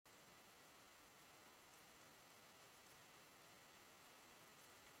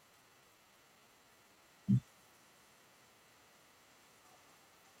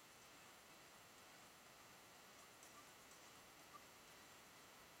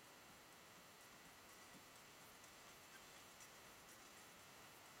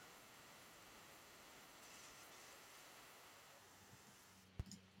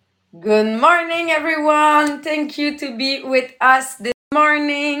Good morning, everyone. Thank you to be with us this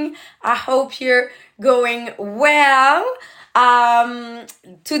morning. I hope you're going well. Um,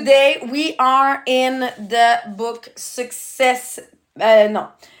 Today we are in the book Success.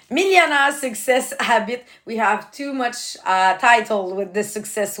 No, Millionaire Success Habit. We have too much title with the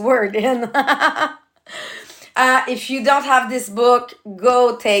success word in. If you don't have this book,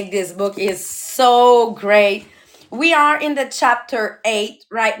 go take this book. It's so great. We are in the chapter 8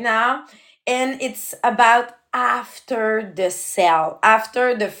 right now, and it's about after the sale,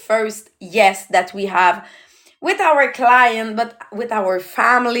 after the first yes that we have with our client, but with our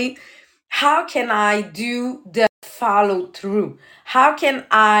family. How can I do the follow through? How can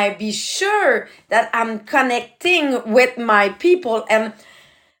I be sure that I'm connecting with my people? And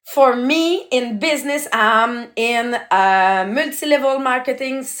for me in business, I'm in multi-level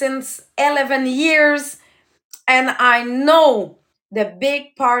marketing since 11 years, and I know the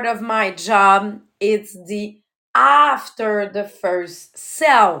big part of my job is the after the first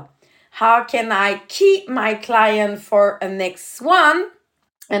sale. How can I keep my client for a next one,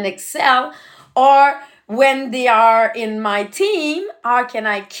 an Excel, or when they are in my team, how can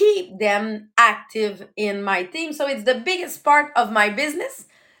I keep them active in my team? So it's the biggest part of my business,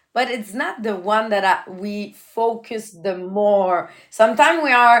 but it's not the one that we focus the more. Sometimes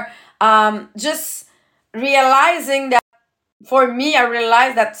we are just realizing that. For me, I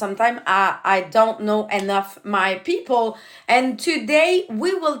realize that sometimes I don't know enough my people. And today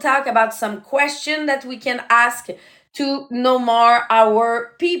we will talk about some question that we can ask to know more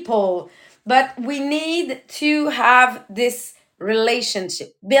our people. But we need to have this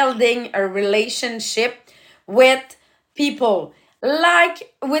relationship, building a relationship with people,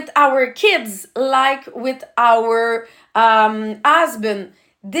 like with our kids, like with our husband.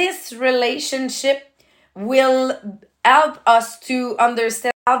 This relationship will help us to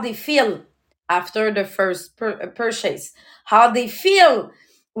understand how they feel after the first purchase, how they feel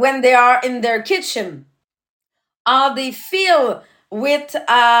when they are in their kitchen, how they feel with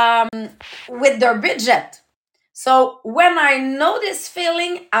their budget. So when I know this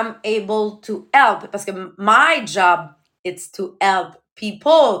feeling, I'm able to help because my job is to help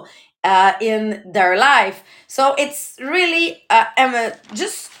people in their life. So it's really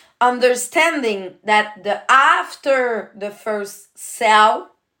just understanding that the after the first sale,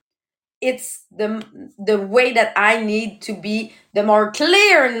 it's the way that I need to be the more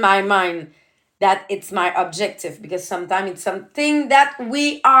clear in my mind that it's my objective, because sometimes it's something that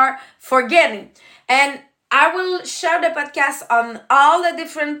we are forgetting. And I will share the podcast on all the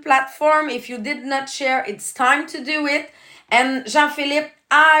different platforms. If you did not share, it's time to do it. And Jean-Philippe,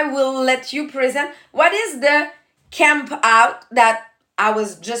 I will let you present what is the camp out, that I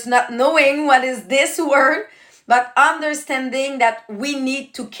was just not knowing what is this word, but understanding that we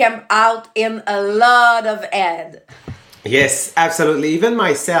need to camp out in a lot of ed. Yes, absolutely. Even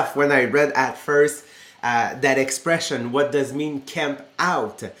myself, when I read at first that expression, what does mean camp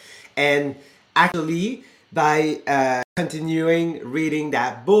out? And actually, by continuing reading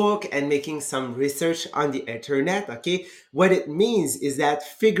that book and making some research on the internet, okay, what it means is that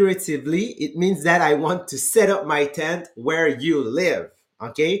figuratively, it means that I want to set up my tent where you live,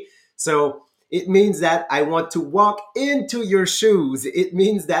 okay? So it means that I want to walk into your shoes. It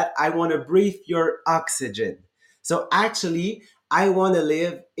means that I want to breathe your oxygen. So actually, I want to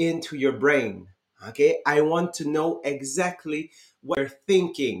live into your brain. Okay, I want to know exactly what you're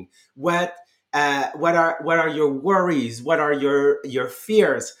thinking. What are your worries? What are your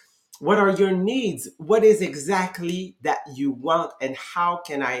fears? What are your needs? What is exactly that you want, and how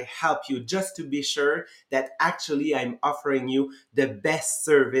can I help you? Just to be sure that actually I'm offering you the best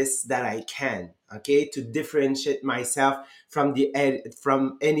service that I can. Okay, to differentiate myself from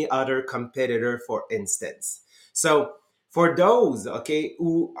any other competitor, for instance. So for those, okay,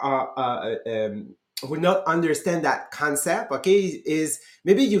 who not understand that concept, okay, is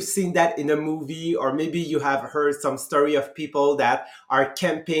maybe you've seen that in a movie, or maybe you have heard some story of people that are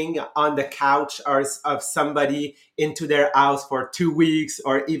camping on the couch or of somebody into their house for 2 weeks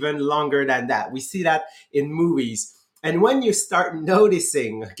or even longer than that. We see that in movies. And when you start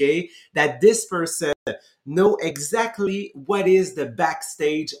noticing, okay, that this person know exactly what is the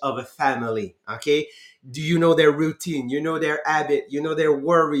backstage of a family, okay, do you know their routine, you know their habit, you know their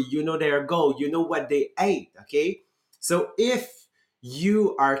worry, you know their goal, you know what they ate, okay? So if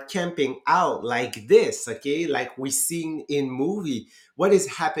you are camping out like this, okay, like we seen in movie, what is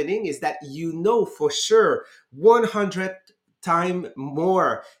happening is that you know for sure 100 time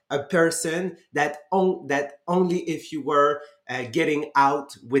more a person that only if you were getting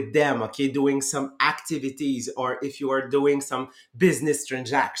out with them, okay, doing some activities, or if you are doing some business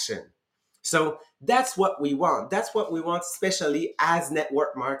transaction. So that's what we want. That's what we want, especially as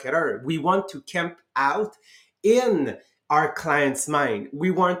network marketer. We want to camp out in our client's mind.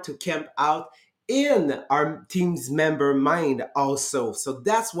 We want to camp out in our team's member mind also. So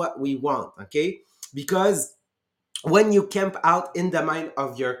that's what we want, okay? Because when you camp out in the mind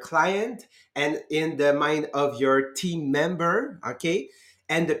of your client and in the mind of your team member, okay,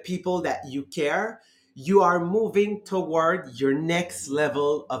 and the people that you care, you are moving toward your next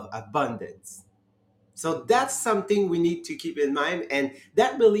level of abundance. So that's something we need to keep in mind. And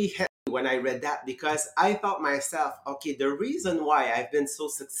that really helped me when I read that, because I thought myself, okay, the reason why I've been so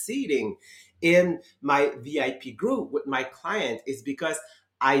succeeding in my VIP group with my client is because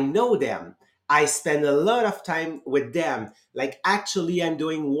I know them. I spend a lot of time with them. Like, actually, I'm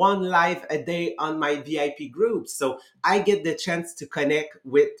doing one live a day on my VIP group. So I get the chance to connect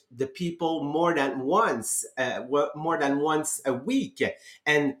with the people more than once a week.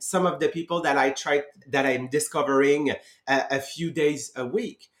 And some of the people that that I'm discovering a few days a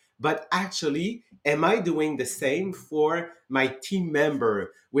week. But actually, am I doing the same for my team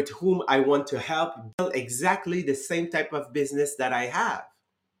member with whom I want to help build exactly the same type of business that I have?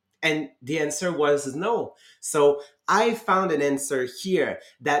 And the answer was no. So I found an answer here,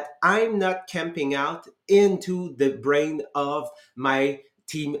 that I'm not camping out into the brain of my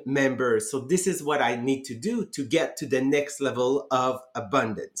team members. So this is what I need to do to get to the next level of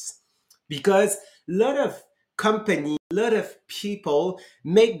abundance. Because a lot of companies, a lot of people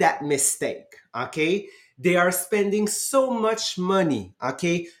make that mistake, okay? They are spending so much money,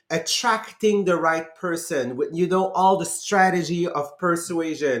 okay, attracting the right person with, all the strategy of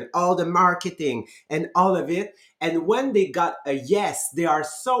persuasion, all the marketing and all of it. And when they got a yes, they are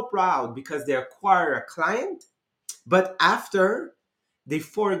so proud because they acquire a client. But after, they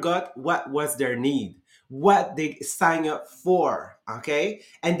forgot what was their need, what they signed up for, okay?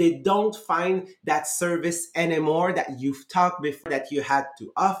 And they don't find that service anymore that you've talked before that you had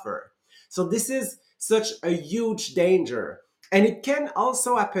to offer. So this is such a huge danger. And it can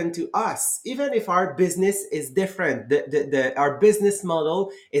also happen to us, even if our business is different. Our business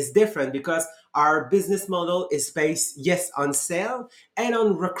model is different, because our business model is based, yes, on sale and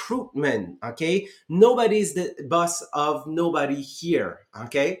on recruitment, okay? Nobody's the boss of nobody here,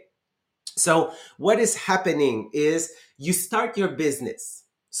 okay? So what is happening is you start your business.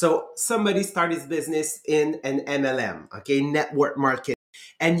 So somebody starts his business in an MLM, okay, network marketing,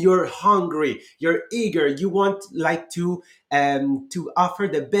 and you're hungry, you're eager, you want like to offer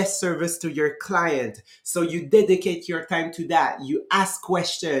the best service to your client. So you dedicate your time to that. You ask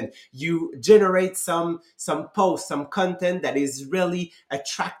questions, you generate some posts, some content that is really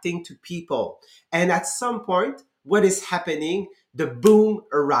attracting to people. And at some point, what is happening? The boom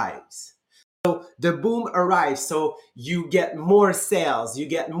arrives. So the boom arrives. So you get more sales, you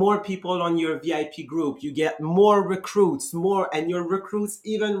get more people on your VIP group, you get more recruits, and your recruits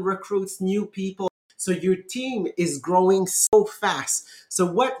even recruits new people. So your team is growing so fast.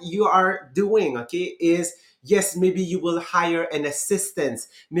 So what you are doing, okay, is, yes, maybe you will hire an assistant,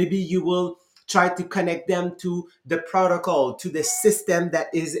 maybe you will try to connect them to the protocol, to the system that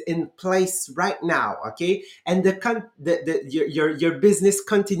is in place right now, okay? And your business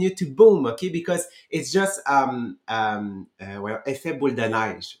continue to boom, okay? Because it's just well, effet boule de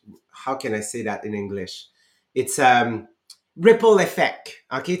neige. How can I say that in English? It's ripple effect,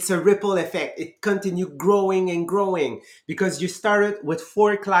 okay? It's a ripple effect. It continue growing and growing, because you started with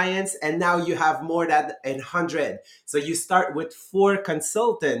 4 clients and now you have more than 100. So you start with 4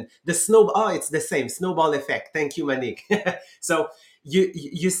 consultants. The snowball, oh, it's the same snowball effect. Thank you, Manik. So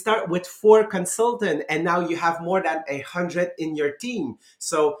you start with 4 consultants and now you have more than 100 in your team.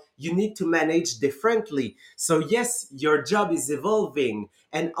 So you need to manage differently. So yes, your job is evolving,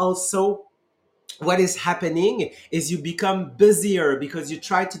 and also what is happening is you become busier because you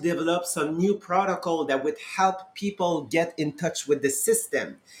try to develop some new protocol that would help people get in touch with the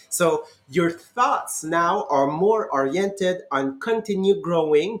system. So your thoughts now are more oriented on continue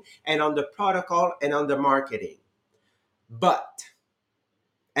growing and on the protocol and on the marketing. But,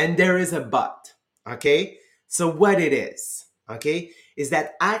 and there is a but, okay? So what it is, okay, is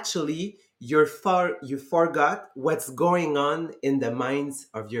that actually you forgot what's going on in the minds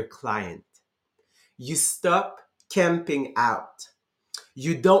of your client. You stop camping out.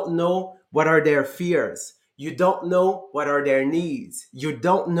 You don't know what are their fears. You don't know what are their needs. You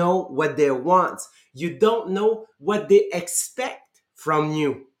don't know what they want. You don't know what they expect from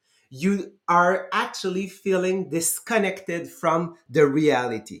you. you are actually feeling disconnected from the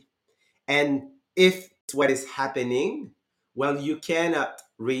reality. And if what is happening, well, you cannot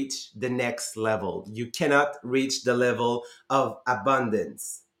reach the next level. You cannot reach the level of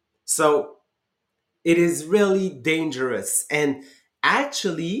abundance. So it is really dangerous. And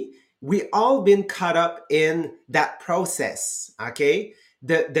actually, we all been caught up in that process. Okay.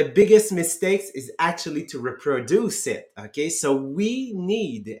 The biggest mistakes is actually to reproduce it. Okay. So we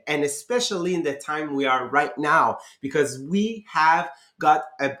need, and especially in the time we are right now, because we have got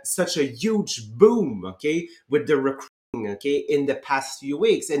such a huge boom, okay, with the recruiting, okay, in the past few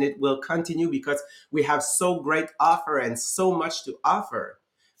weeks, and it will continue because we have so great offer and so much to offer.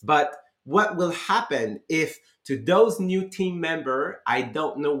 But what will happen if to those new team member, I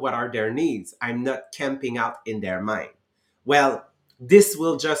don't know what are their needs, I'm not camping out in their mind? Well, this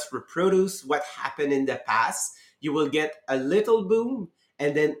will just reproduce what happened in the past. You will get a little boom,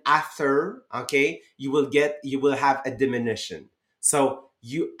 and then after, okay, you will have a diminution. So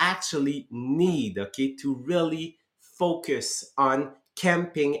you actually need, okay, to really focus on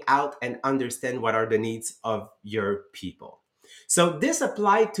camping out and understand what are the needs of your people. So this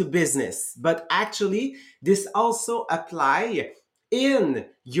applied to business, but actually this also apply in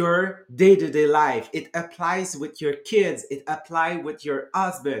your day-to-day life. It applies with your kids, it applies with your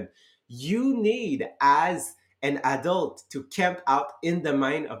husband. You need as an adult to camp out in the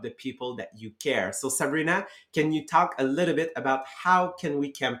mind of the people that you care. So Sabrina, can you talk a little bit about how can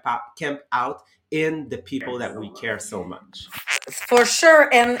we camp out in the people that we care so much? For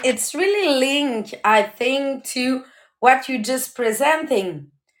sure. And it's really linked, I think, to what you just presenting.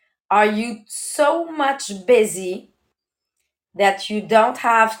 Are you so much busy that you don't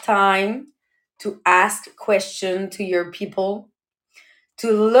have time to ask question to your people,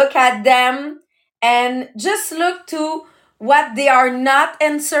 to look at them and just look to what they are not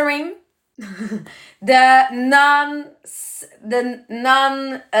answering, the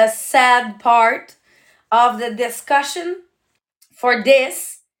non sad part of the discussion? For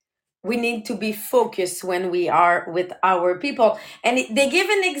this, we need to be focused when we are with our people. And they give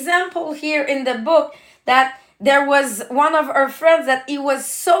an example here in the book that there was one of our friends that he was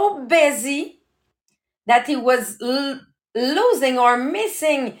so busy that he was losing or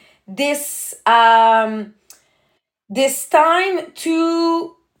missing this time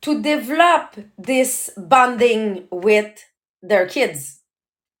to develop this bonding with their kids,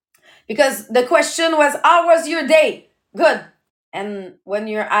 because the question was, how was your day? Good. And when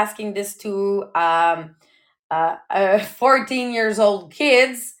you're asking this to 14 years old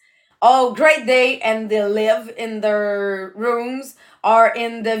kids, oh, great day, and they live in their rooms or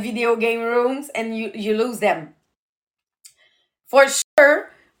in the video game rooms, and you lose them. For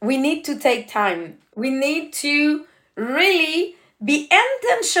sure, we need to take time. We need to really be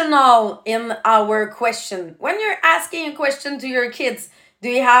intentional in our question. When you're asking a question to your kids, do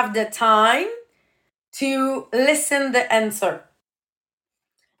you have the time to listen the answer?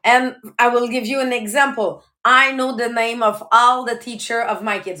 And I will give you an example. I know the name of all the teacher of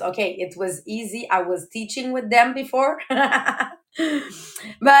my kids. Okay, it was easy. I was teaching with them before.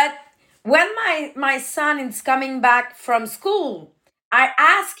 But when my son is coming back from school, I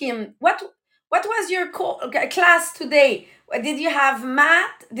ask him, what was your class today? Did you have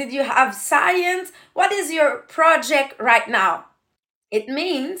math? Did you have science? What is your project right now? It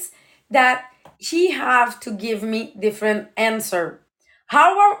means that he have to give me different answer.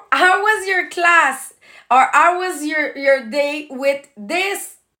 How was your class, or how was your day with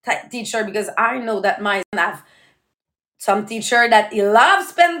this teacher? Because I know that my son have some teacher that he loves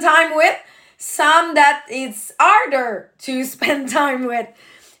spend time with, some that it's harder to spend time with.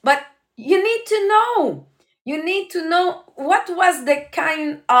 But you need to know. You need to know what was the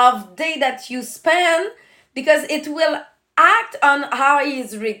kind of day that you spend, because it will act on how he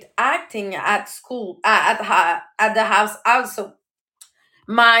is reacting at school, at the house also.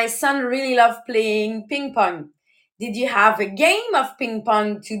 My son really loved playing ping pong. Did you have a game of ping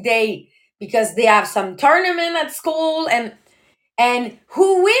pong today? Because they have some tournament at school, and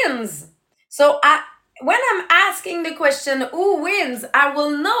who wins? So when I'm asking the question who wins, I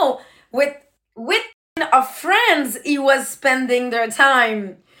will know with of friends he was spending their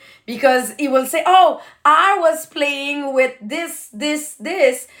time, because he will say, oh, I was playing with this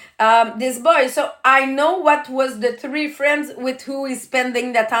boy, so I know what was the three friends with who is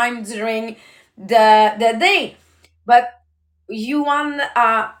spending the time during the day. But you want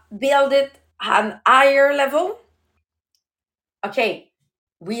build it on higher level. Okay,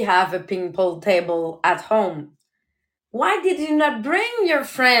 we have a ping pong table at home. Why did you not bring your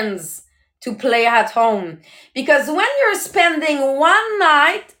friends to play at home. Because when you're spending one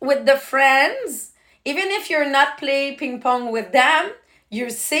night with the friends, even if you're not playing ping pong with them, you're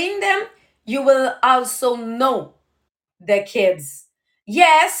seeing them, you will also know the kids.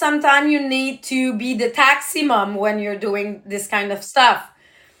 Yes, sometimes you need to be the taxi mom when you're doing this kind of stuff.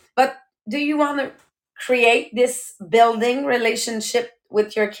 But do you want to create this building relationship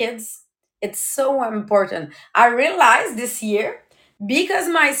with your kids? It's so important. I realized this year because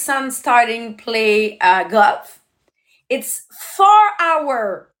my son starting play golf. It's 4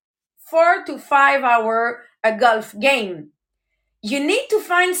 hour, 4 to 5 hour a golf game. You need to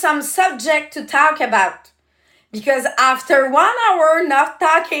find some subject to talk about because after 1 hour not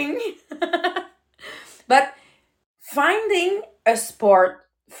talking, but finding a sport,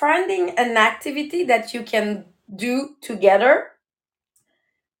 finding an activity that you can do together,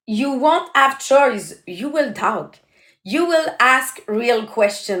 you won't have choice. You will talk. You will ask real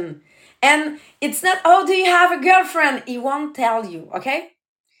question. And it's not, oh, do you have a girlfriend? He won't tell you, okay?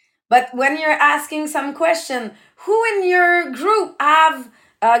 But when you're asking some question, who in your group have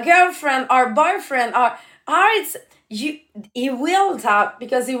a girlfriend or boyfriend or it's you, he will talk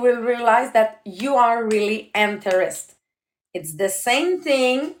because he will realize that you are really interested. It's the same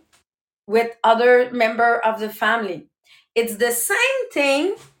thing with other member of the family. It's the same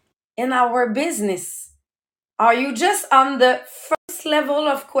thing in our business. Are you just on the first level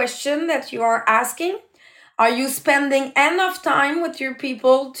of question that you are asking? Are you spending enough time with your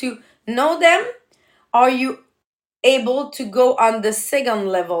people to know them? Are you able to go on the second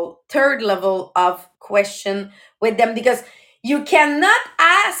level, third level of question with them? Because you cannot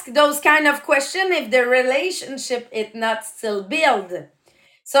ask those kind of question if the relationship is not still built.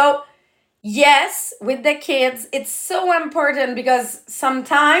 So yes, with the kids, it's so important because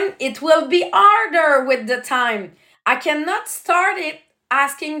sometimes it will be harder with the time. I cannot start it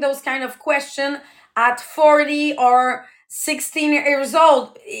asking those kind of questions at 40 or 16 years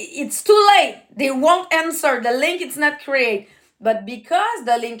old. It's too late. They won't answer. The link is not created. But because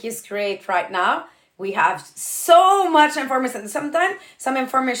the link is created right now, we have so much information. Sometimes some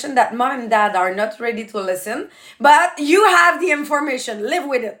information that mom and dad are not ready to listen, but you have the information. Live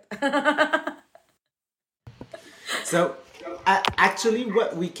with it. So, actually,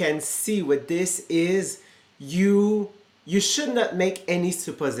 what we can see with this is you should not make any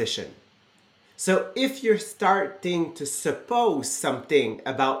supposition. So if you're starting to suppose something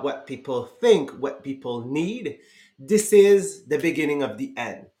about what people think, what people need, this is the beginning of the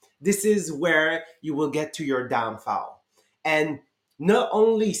end. This is where you will get to your downfall. And not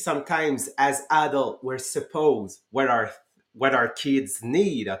only sometimes as adult we're suppose what our kids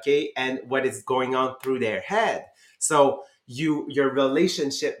need, okay, and what is going on through their head. So your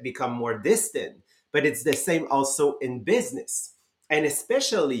relationship become more distant, but it's the same also in business. And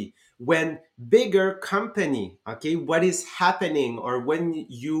especially when bigger company, okay, what is happening, or when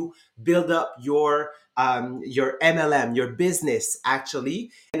you build up your MLM, your business actually,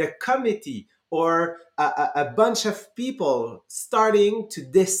 and a committee or a bunch of people starting to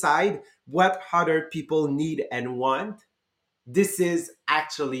decide what other people need and want, this is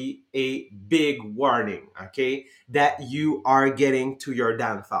actually a big warning, okay, that you are getting to your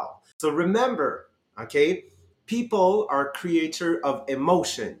downfall. So remember, okay, people are creator of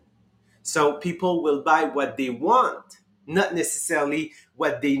emotion. So people will buy what they want, not necessarily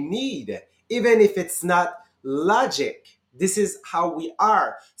what they need, even if it's not logic. This is how we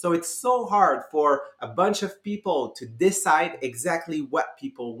are. So it's so hard for a bunch of people to decide exactly what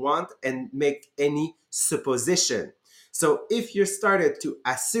people want and make any supposition. So if you started to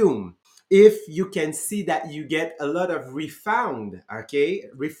assume, if you can see that you get a lot of refund,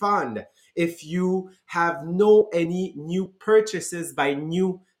 if you have no any new purchases by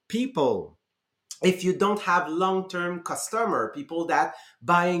new people, if you don't have long-term customer, people that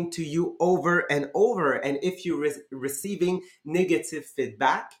buying to you over and over, and if you're receiving negative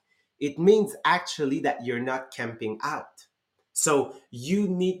feedback, it means actually that you're not camping out. So you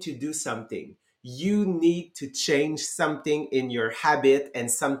need to do something. You need to change something in your habit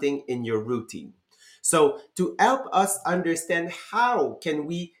and something in your routine. So to help us understand how can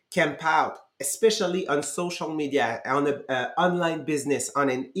we camp out, especially on social media, on an online business, on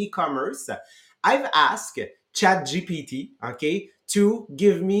an e-commerce, I've asked ChatGPT, okay, to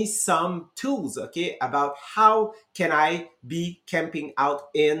give me some tools, okay, about how can I be camping out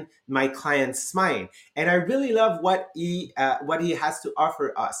in my client's mind. And I really love what he has to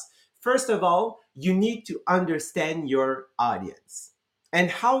offer us. First of all, you need to understand your audience. And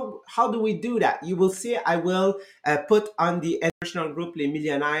how do we do that? You will see I will put on the international group Les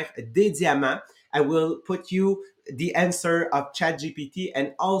Millionnaires des Diamants I will put you the answer of ChatGPT,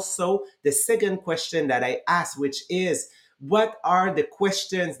 and also the second question that I asked, which is, what are the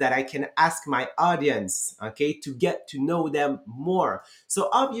questions that I can ask my audience, okay, to get to know them more? So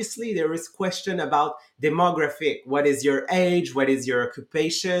obviously there is question about demographic. What is your age? What is your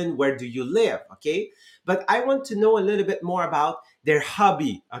occupation? Where do you live? Okay. But I want to know a little bit more about their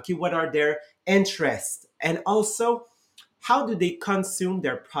hobby. Okay. What are their interests? And also, how do they consume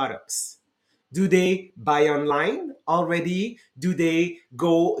their products? Do they buy online already? Do they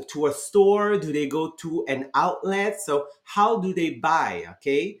go to a store? Do they go to an outlet? So how do they buy?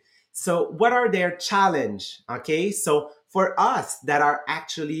 Okay. So what are their challenge? Okay. So for us that are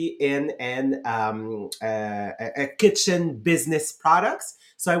actually in a kitchen business products,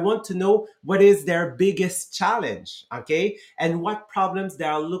 so I want to know what is their biggest challenge, okay, and what problems they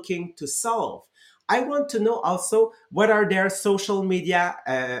are looking to solve. I want to know also what are their social media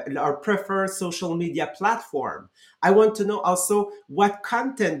or prefer social media platform. I want to know also what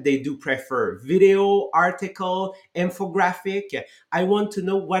content they do prefer: video, article, infographic. I want to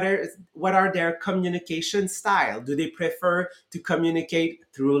know what are their communication style. Do they prefer to communicate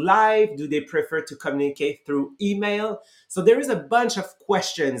through live? Do they prefer to communicate through email? So there is a bunch of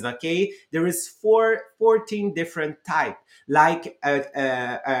questions. Okay, there is 14 different types, like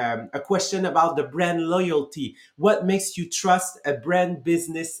a question about the brand loyalty. What makes you trust a brand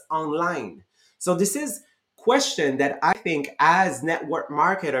business online? So this is question that I think as network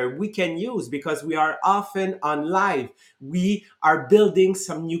marketer we can use, because we are often on live. We are building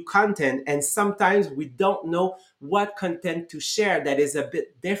some new content, and sometimes we don't know what content to share that is a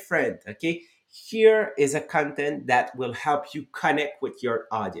bit different. Okay, here is a content that will help you connect with your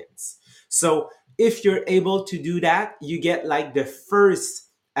audience. So if you're able to do that, you get like the first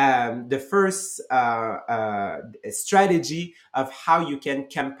strategy of how you can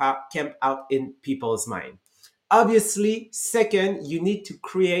camp out in people's mind. Obviously, second, you need to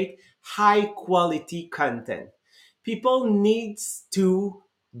create high quality content. People needs to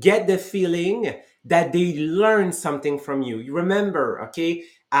get the feeling that they learn something from you. You remember, okay?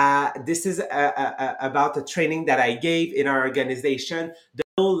 This is about a training that I gave in our organization: the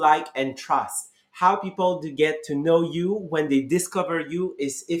know, like, and trust. How people do get to know you when they discover you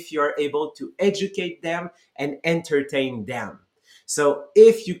is if you're able to educate them and entertain them. So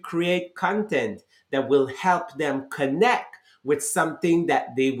if you create content that will help them connect with something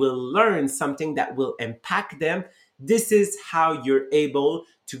that they will learn, something that will impact them, this is how you're able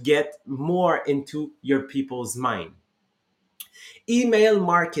to get more into your people's mind. Email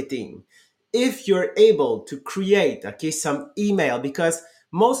marketing. If you're able to create, okay, some email, because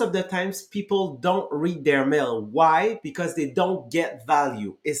most of the times people don't read their mail. Why? Because they don't get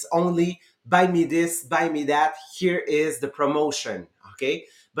value. It's only buy me this, buy me that, here is the promotion. Okay.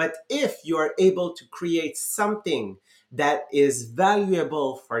 But if you are able to create something that is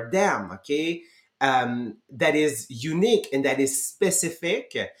valuable for them, okay, that is unique and that is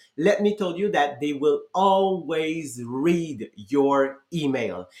specific, let me tell you that they will always read your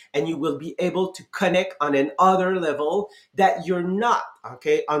email, and you will be able to connect on another level that you're not,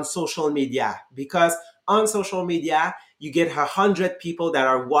 okay, on social media. Because on social media you get 100 people that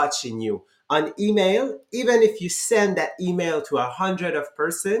are watching you. On email, even if you send that email to 100 of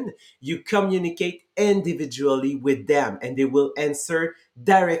person, you communicate individually with them and they will answer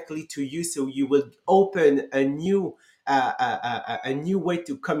directly to you. So you will open a new way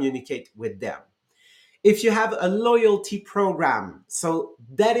to communicate with them. If you have a loyalty program, so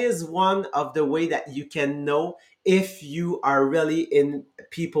that is one of the way that you can know if you are really in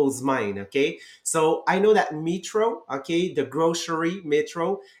people's mind. Okay, so I know that Metro, okay, the grocery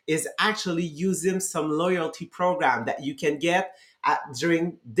Metro, is actually using some loyalty program that you can get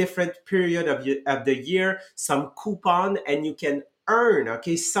during different period of the year, some coupon, and you can earn,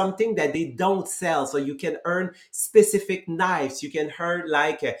 okay, something that they don't sell. So you can earn specific knives, you can earn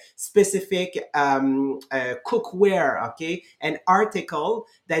like a specific cookware, okay, an article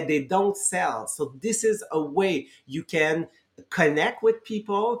that they don't sell. So this is a way you can connect with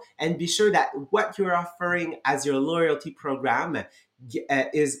people and be sure that what you're offering as your loyalty program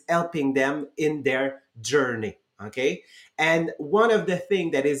is helping them in their journey. Okay, and one of the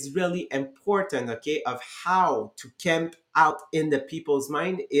things that is really important, okay, of how to camp out in the people's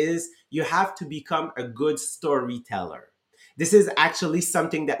mind is you have to become a good storyteller. This is actually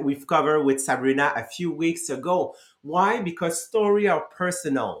something that we've covered with Sabrina a few weeks ago. Why? Because stories are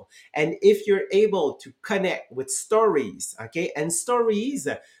personal. And if you're able to connect with stories, okay, and stories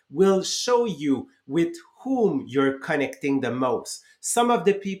will show you with whom you're connecting the most. Some of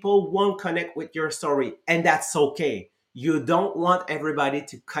the people won't connect with your story, and that's okay. You don't want everybody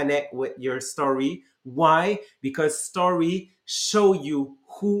to connect with your story. Why? Because story show you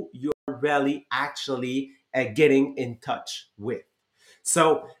who you're really actually getting in touch with.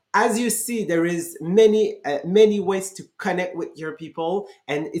 So as you see, there is many ways to connect with your people,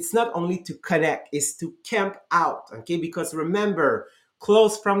 and it's not only to connect, it's to camp out. Okay, because remember,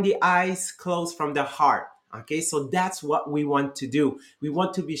 close from the eyes, close from the heart. Okay, so that's what we want to do. We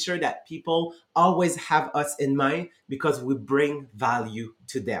want to be sure that people always have us in mind because we bring value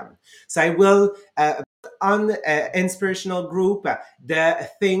to them. So I will on inspirational group the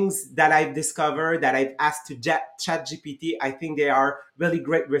things that I've discovered that I've asked to chat gpt. I think they are really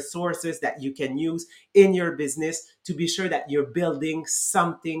great resources that you can use in your business to be sure that you're building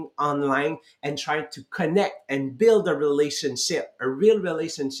something online and trying to connect and build a relationship, a real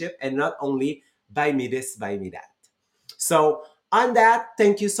relationship, and not only buy me this, buy me that. So, on that,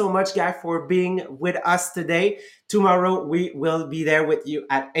 thank you so much, guys, for being with us today. Tomorrow, we will be there with you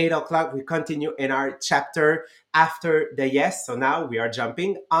at 8 o'clock. We continue in our chapter after the yes. So, now we are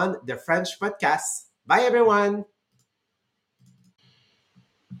jumping on the French podcast. Bye, everyone.